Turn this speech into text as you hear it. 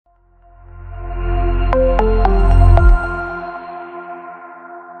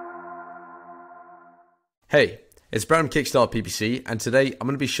Hey, it's Brown Kickstart PPC, and today I'm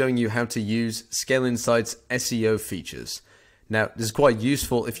going to be showing you how to use Scale Insight's SEO features. Now, this is quite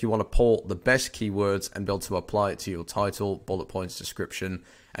useful if you want to pull the best keywords and be able to apply it to your title, bullet points, description,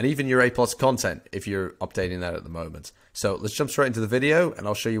 and even your A+ content if you're updating that at the moment. So let's jump straight into the video and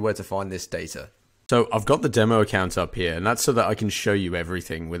I'll show you where to find this data. So I've got the demo account up here, and that's so that I can show you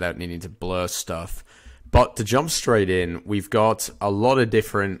everything without needing to blur stuff. But to jump straight in, we've got a lot of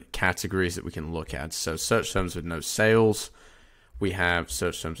different categories that we can look at. So search terms with no sales. We have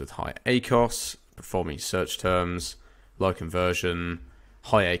search terms with high ACOS, performing search terms, low conversion,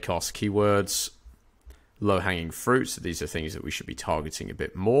 high ACOS keywords, low hanging fruit. So these are things that we should be targeting a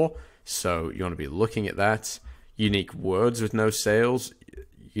bit more. So you want to be looking at that. Unique words with no sales,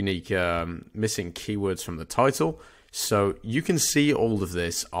 unique missing keywords from the title. So you can see all of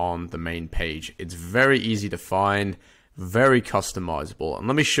this on the main page. It's very easy to find, very customizable. And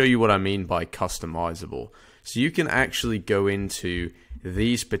let me show you what I mean by customizable. So you can actually go into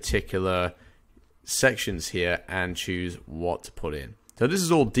these particular sections here and choose what to put in. So this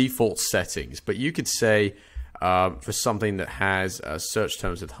is all default settings, but you could say for something that has search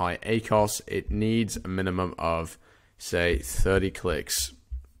terms with high ACOS, it needs a minimum of, say, 30 clicks.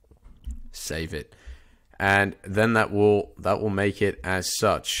 Save it. And then that will make it as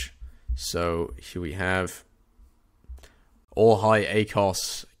such. So here we have all high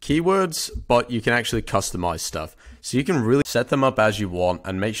ACOS keywords, but you can actually customize stuff. So you can really set them up as you want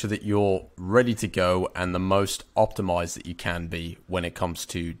and make sure that you're ready to go and the most optimized that you can be when it comes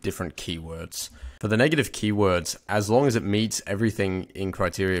to different keywords. For the negative keywords, as long as it meets everything in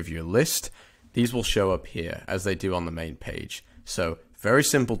criteria of your list, these will show up here as they do on the main page. So very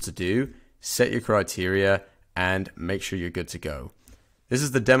simple to do. Set your criteria and make sure you're good to go. This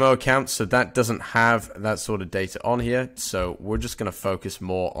is the demo account, so that doesn't have that sort of data on here. So we're just going to focus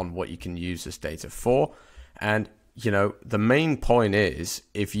more on what you can use this data for. And you know, the main point is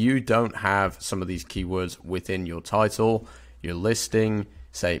if you don't have some of these keywords within your title, your listing,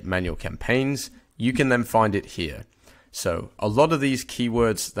 say manual campaigns, you can then find it here. So a lot of these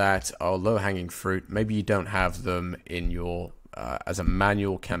keywords that are low hanging fruit, maybe you don't have them in your as a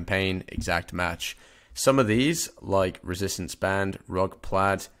manual campaign exact match. Some of these, like resistance band, rug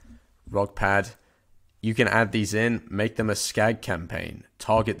pad, you can add these in, make them a SCAG campaign,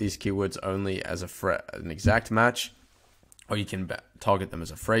 target these keywords only as an exact match, or you can target them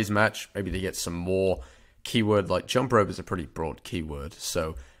as a phrase match. Maybe they get some more keyword, like jump rope is a pretty broad keyword.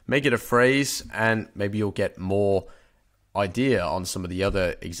 So make it a phrase and maybe you'll get more idea on some of the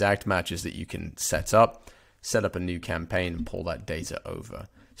other exact matches that you can set up a new campaign and pull that data over.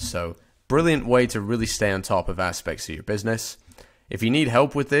 So brilliant way to really stay on top of aspects of your business. If you need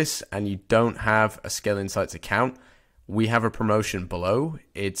help with this and you don't have a Scale Insights account, we have a promotion below.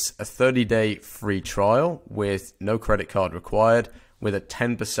 It's a 30-day free trial with no credit card required with a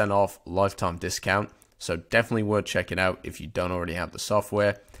 10% off lifetime discount. So definitely worth checking out if you don't already have the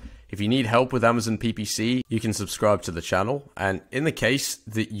software. If you need help with Amazon PPC, you can subscribe to the channel. And in the case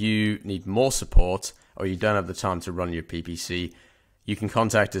that you need more support or you don't have the time to run your PPC, you can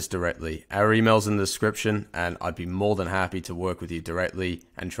contact us directly. Our email's in the description, and I'd be more than happy to work with you directly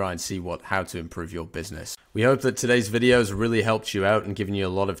and try and see how to improve your business. We hope that today's videos really helped you out and given you a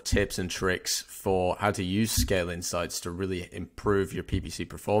lot of tips and tricks for how to use Scale Insights to really improve your PPC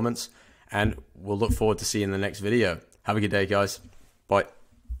performance. And we'll look forward to seeing you in the next video. Have a good day, guys. Bye.